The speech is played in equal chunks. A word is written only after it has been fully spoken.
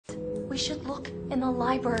We should look in the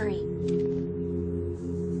library.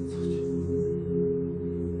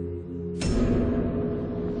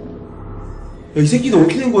 야, 이 새끼도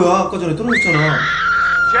어떻게 된 거야? 아까 전에 떨어졌잖아.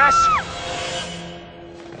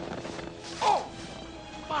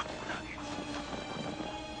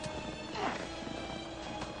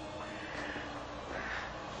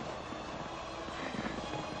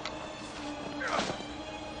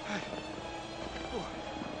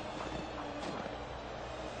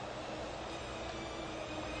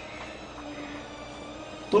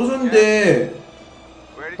 떨어졌는데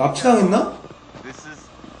납치당했나? This is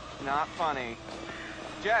not funny.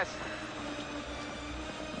 Jess,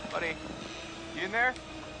 buddy, you in there?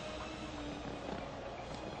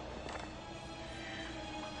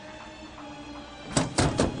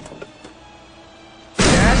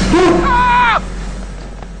 Jess? Ah!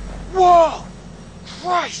 Whoa!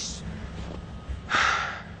 Christ!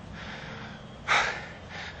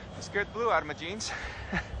 Scared the blue out of my jeans.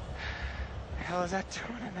 The hell is that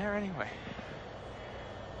doing in there anyway?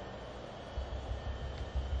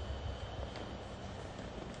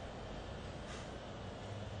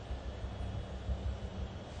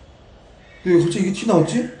 왜 갑자기 이게 튀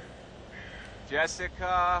나왔지?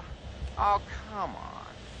 Jessica, oh come on.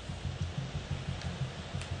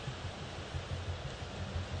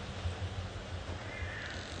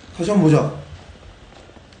 다시 한번 보자.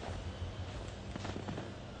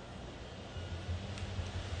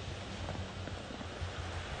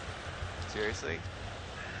 Seriously?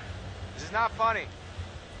 This is not funny.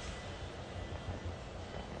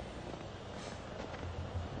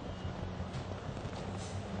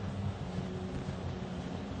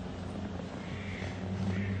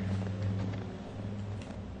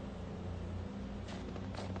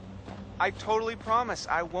 I totally promise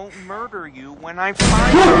I won't murder you when I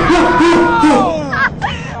find you.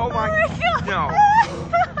 Oh my God, no.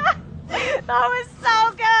 That was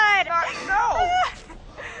so good. No.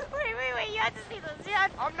 Wait, you had to see this. You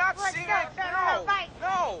had... I'm not seeing it. No. Right.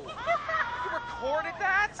 No. You recorded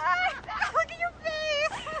that? Look at your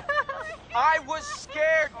face. I was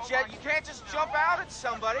scared, Jet. You can't just jump out at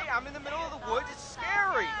somebody. I'm in the middle of the woods. It's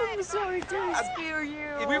scary. I'm sorry to scare you.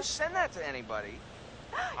 If you send that to anybody,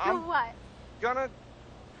 You're what? gonna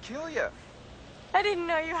kill you. I didn't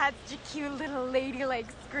know you had such a cute little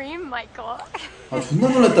ladylike scream, Michael. 아, 존나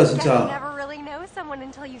놀랐다, You 진짜. never really know someone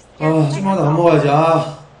until you scare 아, them. 좀만 더 안 먹어야지.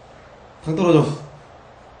 아, 당 떨어져.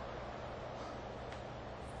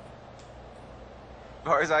 As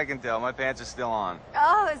far as I can tell, my pants are still on.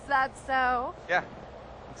 Oh, is that so? Yeah.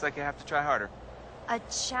 Looks like you have to try harder. A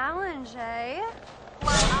challenge, eh?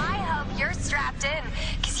 Well, I hope you're strapped in,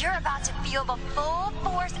 because you're about to feel the full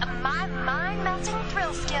force of my mind-melting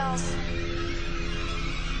thrill skills.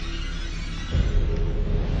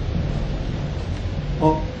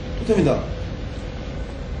 토템이다.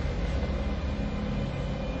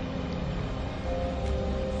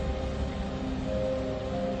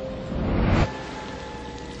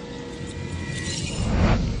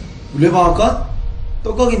 물레방앗간?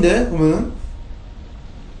 떡각인데, 그러면은?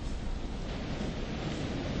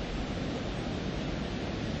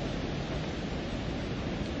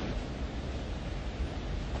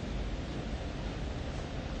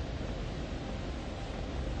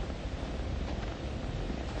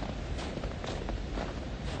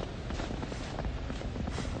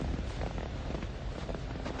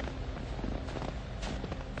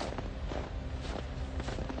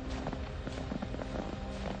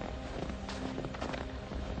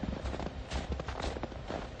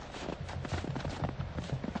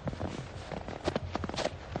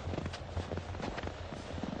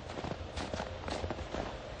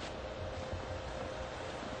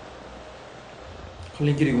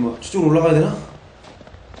 갈림길이구만. 저쪽으로 올라가야 되나?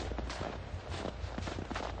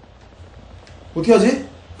 어떻게 하지?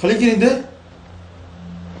 갈림길인데?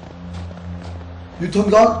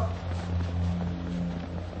 유턴각?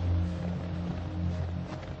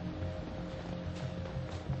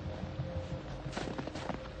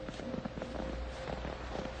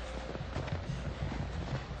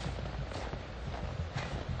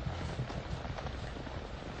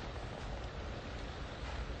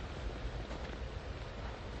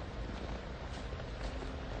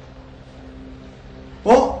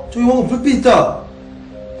 저기 뭔가 불빛 있다.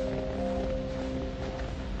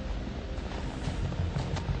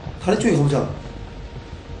 다리 쪽에 가보자.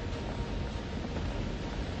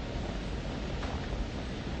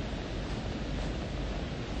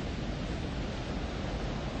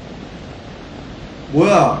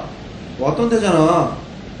 뭐야, 왔던 데잖아.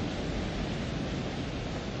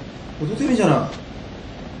 토템이잖아.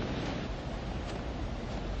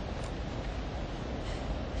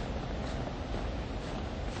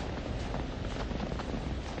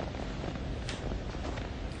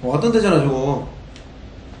 왔던 데잖아 저거.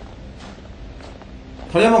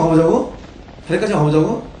 다리 한번 가보자고? 다리까지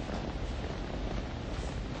가보자고?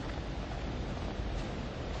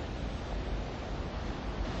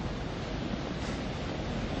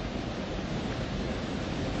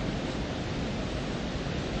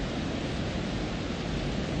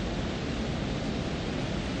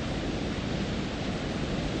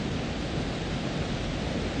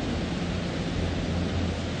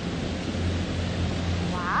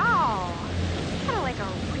 Wow. Kind of like a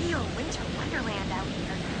real winter wonderland out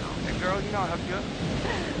here now. Hey, girl, you know I'll help you.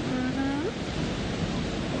 Mm-hmm.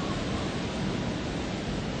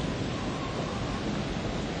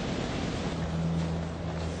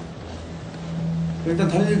 일단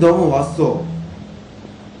다리를 넘어왔어.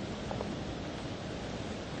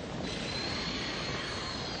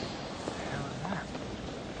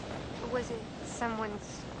 Was it someone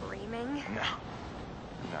screaming? No.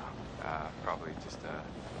 No. Probably just,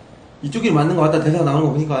 이쪽 길 맞는 거 같다. 대사 나오는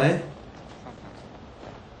거 보니까. 에?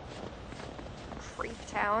 Creep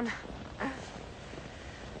town.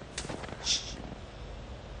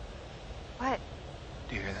 What?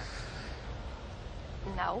 Do you hear that?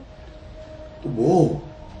 No. 또 뭐?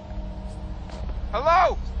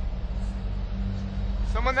 Hello?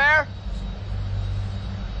 Someone there?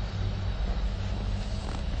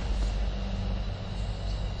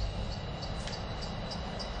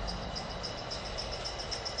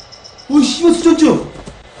 오 씨발 수전증!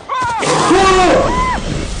 Here!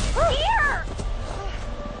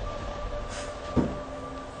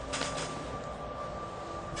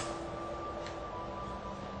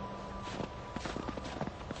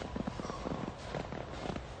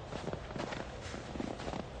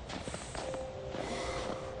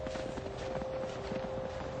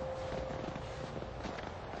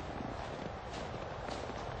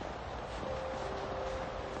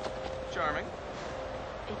 Charming.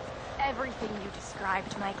 It's everything you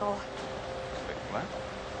described, Michael. Wait, what?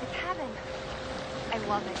 The cabin. I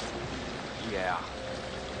love it. Yeah.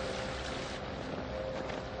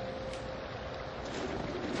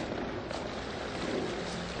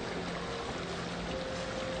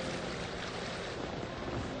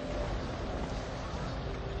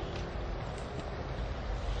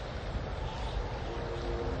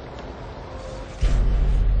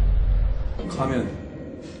 가면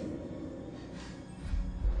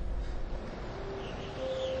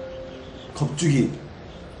겁주기.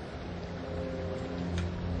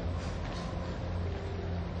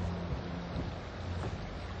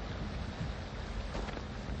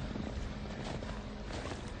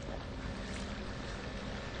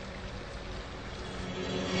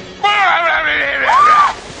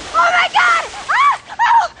 Oh my god!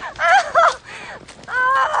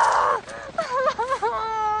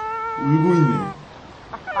 울고 있네.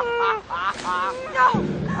 No!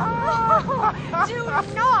 Do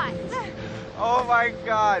not! Oh my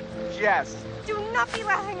god, Jess. Do not be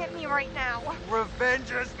laughing at me right now.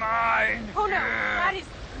 Revenge is mine. Oh no, that is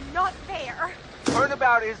not fair.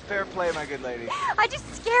 Turnabout is fair play, my good lady. I just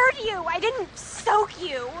scared you. I didn't soak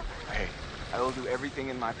you. Hey, I will do everything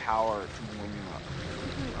in my power to win you up.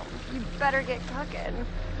 You better get cooking.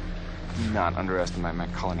 Do not underestimate my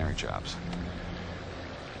culinary chops.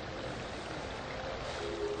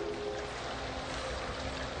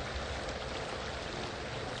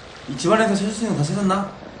 이 집안에서 찾을 수 있는 거 다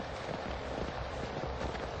찾았나?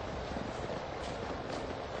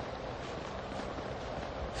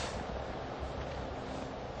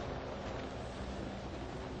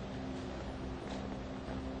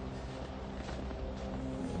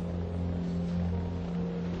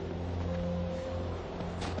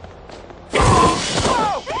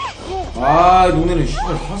 아, 동네는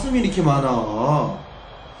씨발 사슴이 이렇게 많아.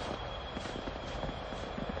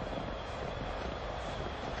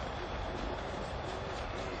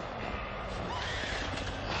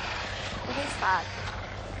 What is that?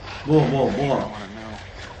 뭐가? wanna know.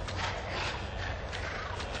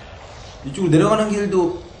 이쪽으로 내려가는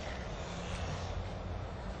길도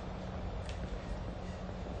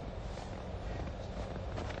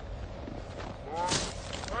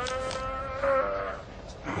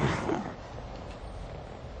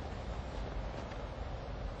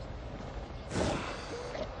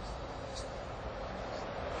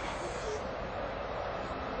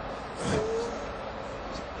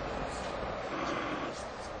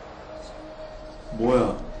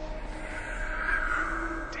뭐야?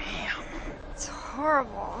 It's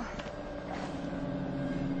horrible.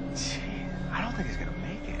 Gee, I don't think he's gonna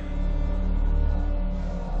make it.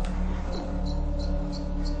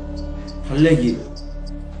 달래기.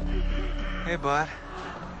 Hey, bud.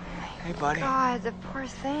 Hey, buddy. God, the poor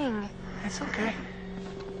thing. It's okay.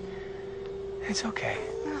 It's okay.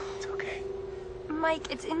 It's okay.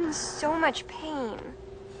 Mike, it's in so much pain.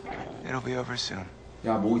 It'll be over soon.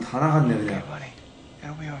 야, 목이 다 나갔네, Okay, 그냥. buddy.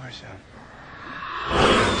 It'll be over soon.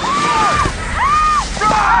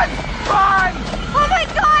 Run! Run! Oh my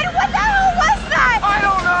god, what the hell was that? I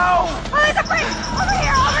don't know! Oh, there's a break! Over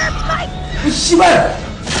here, Mike! 씨발!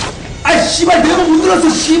 아이, 씨발, 내가 못 들었어,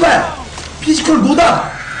 씨발! 피지컬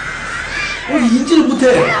노다! 여기 인지를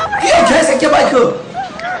못해! 뛰어, 개새끼야, 마이크!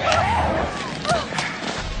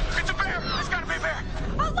 It's a bear! It's gotta be a bear!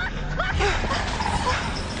 Oh, look!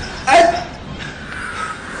 아이!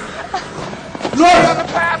 Stay on 런!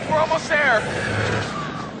 the path! We're almost there!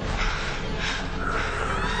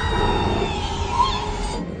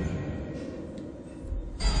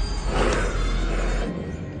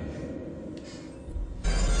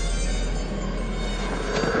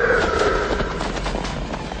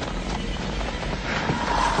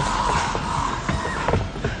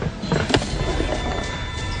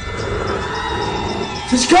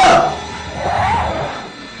 제시카!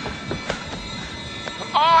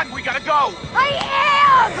 On! We gotta go! I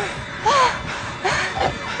am!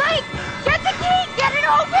 Mike, get the key! Get it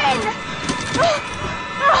open!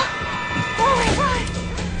 Oh my god!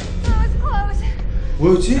 That was close.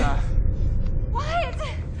 뭐였지? What?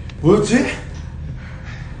 뭐였지?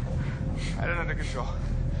 I had it under control.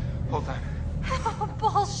 Hold time. Oh,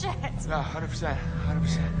 bullshit. No, 100%. 100%.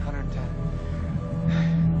 110.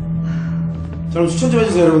 자, 그럼 추천 좀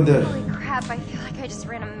해주세요, 여러분들. Holy crap, I feel like I just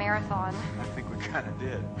ran a marathon. I think we kinda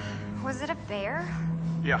did. Was it a bear?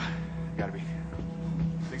 Yeah, gotta be.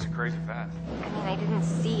 Things are crazy fast. I mean, I didn't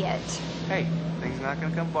see it. Hey, things not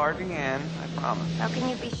gonna come barging in, I promise. How can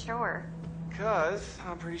you be sure? Because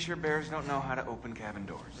I'm pretty sure bears don't know how to open cabin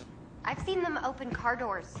doors. I've seen them open car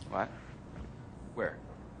doors What? Where?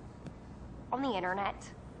 on the internet.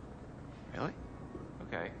 Really?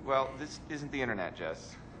 Okay, well, this isn't the internet,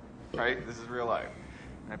 Jess. Right? This is real life.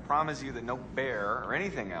 And I promise you that no bear or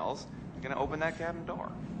anything else is gonna open that cabin door.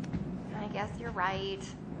 I guess you're right.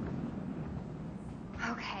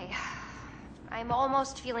 Okay. I'm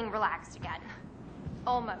almost feeling relaxed again.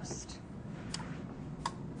 Almost.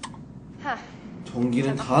 Huh.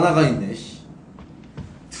 전기는 다 나가 있네, 씨.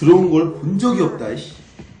 들어온 걸 본 적이 없다, 씨.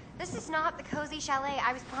 This is not the cozy chalet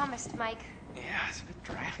I was promised, Mike. Yeah, it's a bit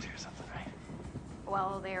drafty or something, right?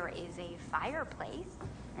 Well, there is a fireplace.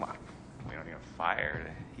 Well, we don't need a fire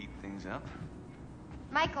to heat things up.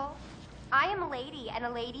 Michael, I am a lady, and a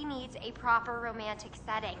lady needs a proper romantic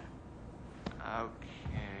setting.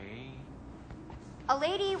 Okay. A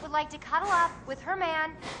lady would like to cuddle up with her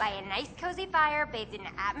man by a nice cozy fire bathed in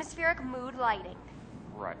atmospheric mood lighting.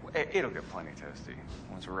 Right. Well, it'll get plenty toasty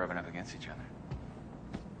once we're rubbing up against each other.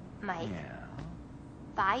 Mike, Yeah.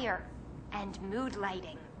 fire and mood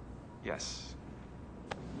lighting. Yes.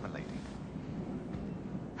 My lady.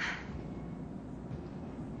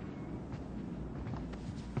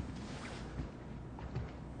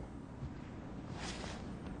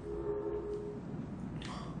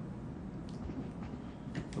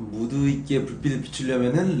 무드 있게 불빛을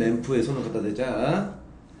비추려면은 램프에 손을 갖다 대자.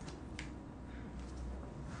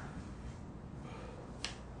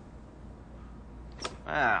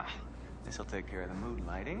 Ah, this'll take care of the mood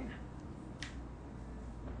lighting.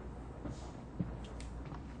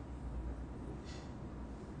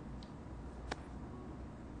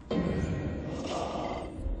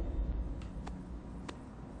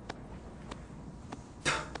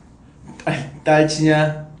 딸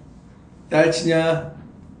치냐? 딸 치냐?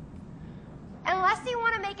 Unless you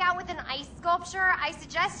want to make out with an ice sculpture, I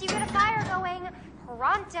suggest you get a fire going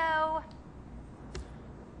pronto.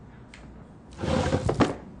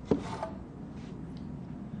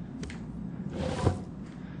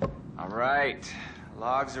 All right,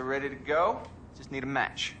 logs are ready to go. Just need a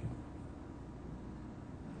match.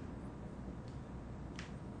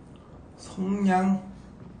 성냥.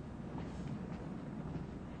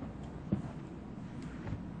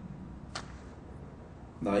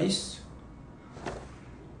 나이스.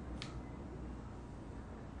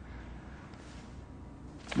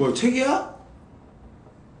 뭐야, 책이야?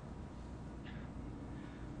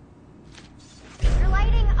 You're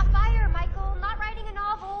lighting a fire, Michael, not writing a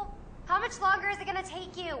novel. How much longer is it going to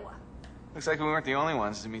take you? Looks like we weren't the only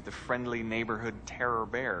ones to meet the friendly neighborhood terror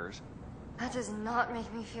bears. That does not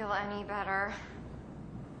make me feel any better.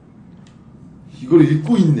 이걸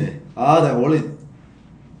읽고 있네. 아, 나 원래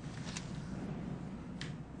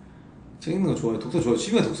책 읽는 거 좋아해. 독서 좋아해.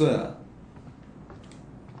 취미가 독서야.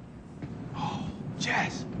 Oh,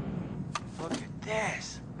 Jess, look at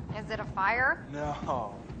this. Is it a fire?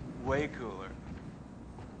 No, way cooler.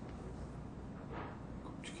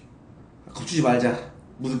 겁주지 말자.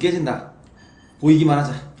 무드 깨진다. 보이기만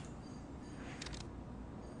하자.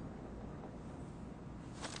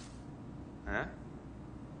 Huh?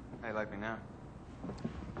 How you like me now?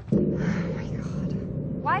 Oh my god.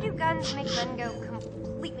 Why do guns make men go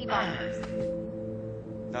completely bonkers?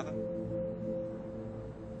 Nothing?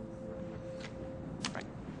 Right.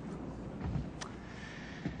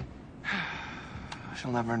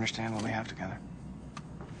 She'll never understand what we have together.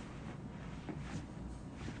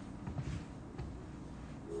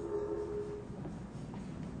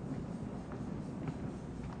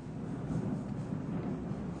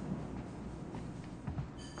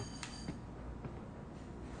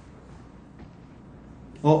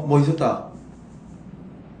 뭐 있었다.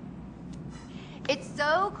 It's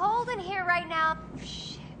so cold in here right now.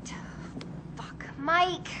 Shit. Fuck.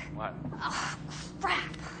 Mike. What? Oh,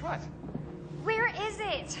 crap. What? Where is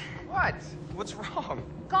it? What? What's wrong?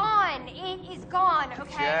 Gone. It is gone,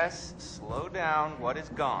 okay? Jess, slow down. What is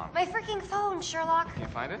gone? My freaking phone, Sherlock.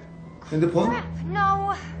 Can't find it? 핸드폰? Crap.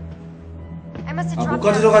 No. I must have 아, 못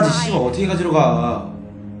dropped it 가지러 가지. outside. 씨발 어떻게 가지러 가?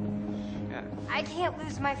 Yeah. I can't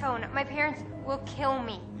lose my phone. My parents will kill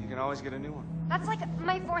me. You can always get a new one. That's like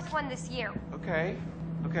my 4th one this year. Okay.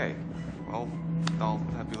 Okay. Well, I'll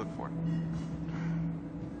have you look for it.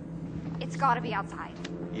 It's gotta be outside.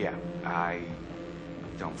 Yeah, I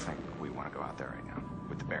don't think we want to go out there right now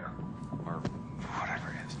with the bear or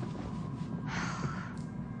whatever it is.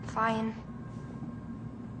 Fine.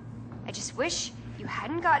 I just wish you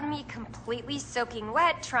hadn't gotten me completely soaking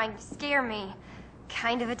wet trying to scare me.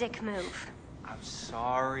 Kind of a dick move. I'm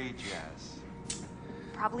sorry, Jess.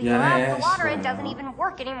 Probably Yeah, fell out of the water and sure. doesn't even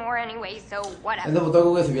work anymore anyway, so whatever. 핸드폰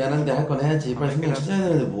떨고 해서 미안한데 할 건 해야지. 빨리 신경 찾아야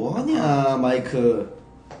되는데 뭐하냐 마이크.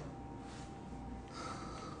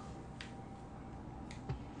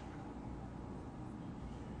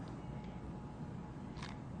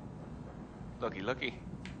 Looky.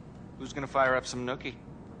 Who's gonna fire up some nookie?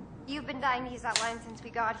 You've been dying to use that line since we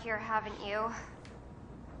got here, haven't you?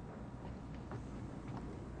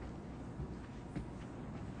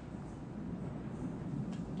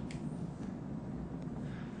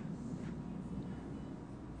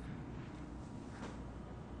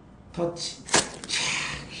 터치.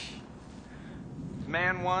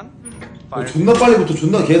 Man one. 존나 빨리부터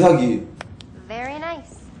존나 개사기. Very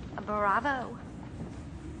nice. Bravo.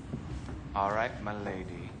 All right, my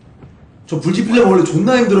lady. 저 불지 피려면 원래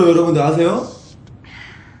존나 힘들어요, 여러분들 아세요?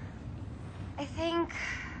 I think...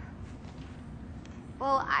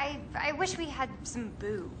 Well, I wish we had some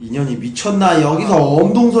booze. 인연이 미쳤나? 여기서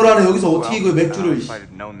엄동설하네. 여기서 어떻게 그 맥주를. If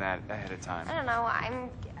I'd known that ahead of time. I don't know, I'm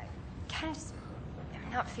kind of just... I'm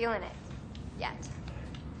not feeling it. Yet.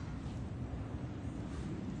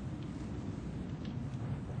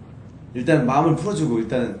 일단 마음을 풀어주고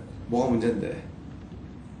일단 뭐가 문제인데?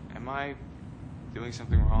 Am I doing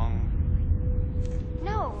something wrong?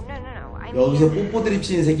 No. I 여기서 mean... 뽀뽀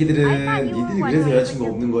드립치는 새끼들은 니들이 그래서 여자친구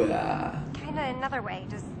없는 거야. Kinda another way.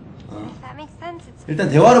 Does... If that makes sense, it's... 일단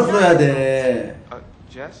대화로 풀어야 돼.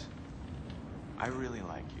 Jess? I really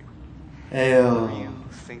like you. 에휴. Whoever you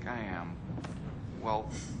think I am. Well,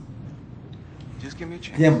 just give me a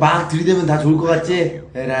chance. 그냥 막 들이대면 다 좋을 것 같지?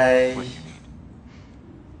 에라이. What do you need?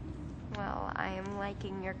 Well, I am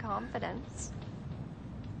liking your confidence.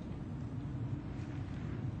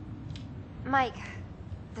 Mike,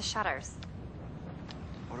 the shutters.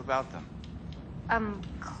 What about them?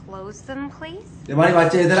 Close them, please? 내 말이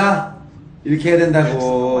맞지 얘들아? 이렇게 해야 There's 된다고.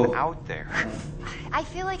 someone out there. I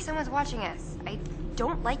feel like someone's watching us. I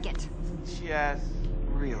don't like it. Jess,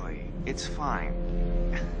 really, it's fine.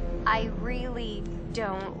 I really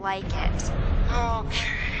don't like it.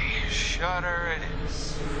 Okay, shutter it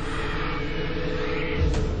is.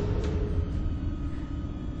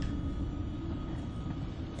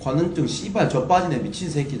 관음증 씨발 저 빠지네 미친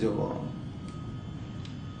새끼 저거.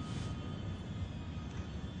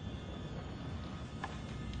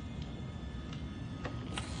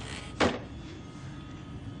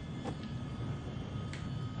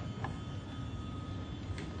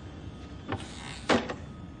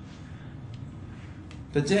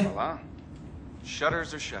 됐지? Voila.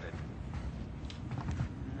 Shutters are shutted.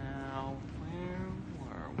 Now, where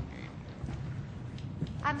were we?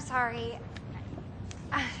 I'm sorry.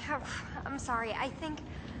 I'm sorry. I think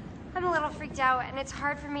I'm a little freaked out, and it's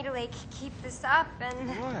hard for me to, like, keep this up, and...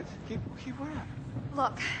 What? Keep what up?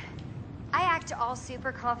 Look, I act all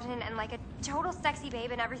super confident and like a total sexy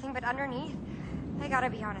babe and everything, but underneath, I gotta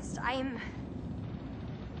be honest, I'm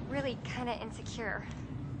really kinda insecure.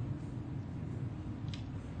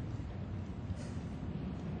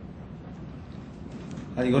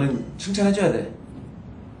 아니 이거는 칭찬해줘야 돼.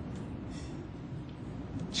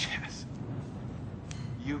 Jess,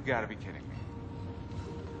 you gotta be kidding me.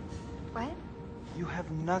 You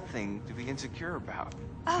have nothing to be insecure about.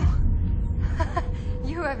 Oh.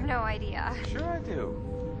 You have no idea. Sure I do.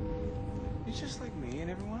 You're just like me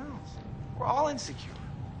and everyone else. We're all insecure.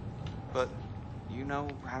 But you know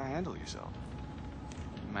how to handle yourself.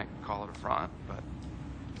 You might call it a front, but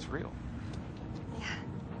it's real. Yeah.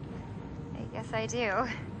 I guess I do.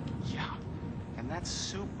 Yeah. And that's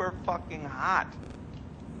super fucking hot.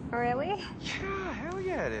 Really? Yeah, hell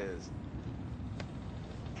yeah it is.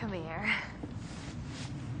 Come here.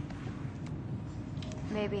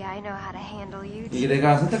 Maybe I know how to handle you too. 이게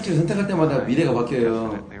내가 선택지를 선택할 때마다 미래가 바뀌어요.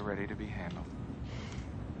 Definitely ready to be handled.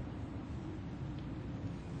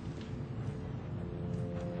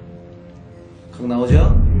 각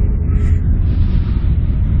나오죠?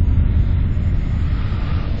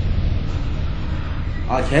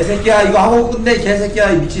 아 개새끼야 이거 하고 끝내 개새끼야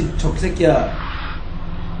이 미친 적새끼야.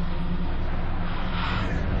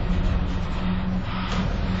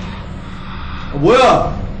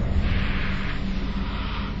 뭐야?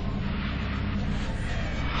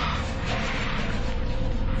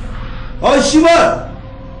 아 씨발!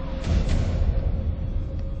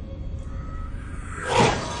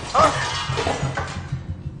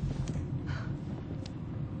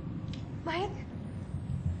 Mike?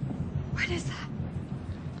 What is that?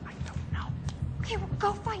 I don't know. Okay, well,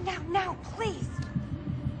 go find out now, please.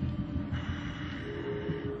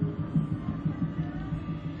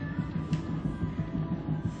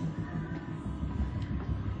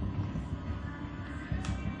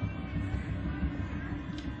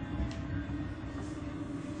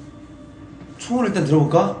 총을 일단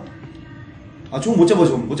들어볼까? 아 총 못 잡아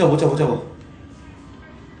좀 못 잡아.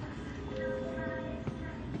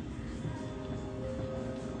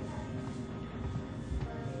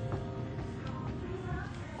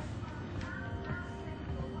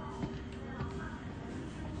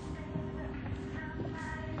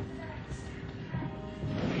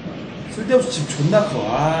 쓸데없이 집 존나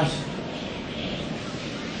커. 아씨.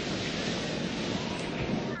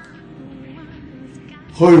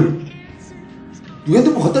 헐. 누가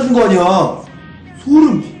핸드폰 갖다 준 거 아니야?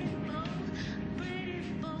 소름.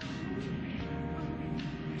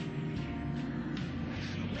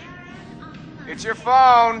 It's your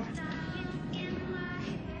phone.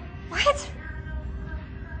 What?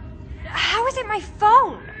 How is it my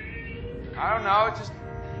phone? I don't know. It just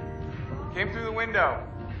came through the window.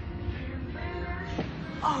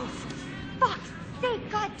 Oh, for fuck's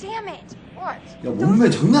sake, god damn it. What? 야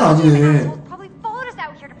몸매 장난 아니네. Probably followed us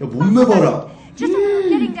out here to 야 몸매 봐라. just when we're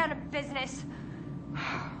getting down to business.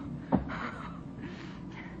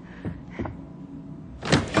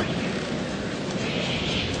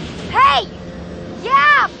 Hey!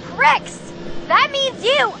 Yeah, pricks! That means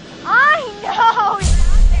you! I know!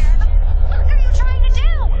 What are you trying to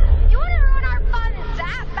do? You want to ruin our fun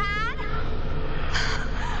that bad?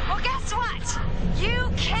 Well, guess what? You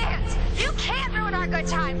can't. You can't ruin our good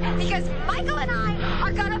time because Michael and I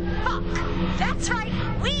are gonna fuck. That's right.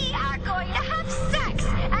 We are going to have sex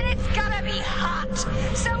and it's gonna be hot.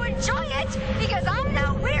 So enjoy it because I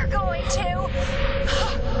know we're going to.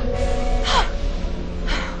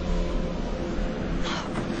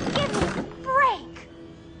 Give me a break!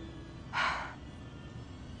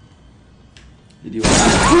 이리 와.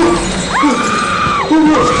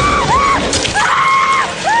 뭐야?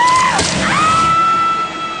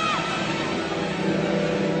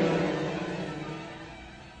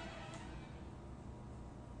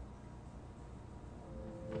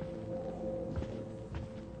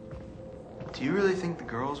 Do you really think the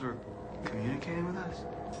girls were communicating with us?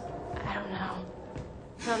 I don't know.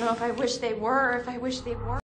 I don't know if I wish they were or if I wish they weren't.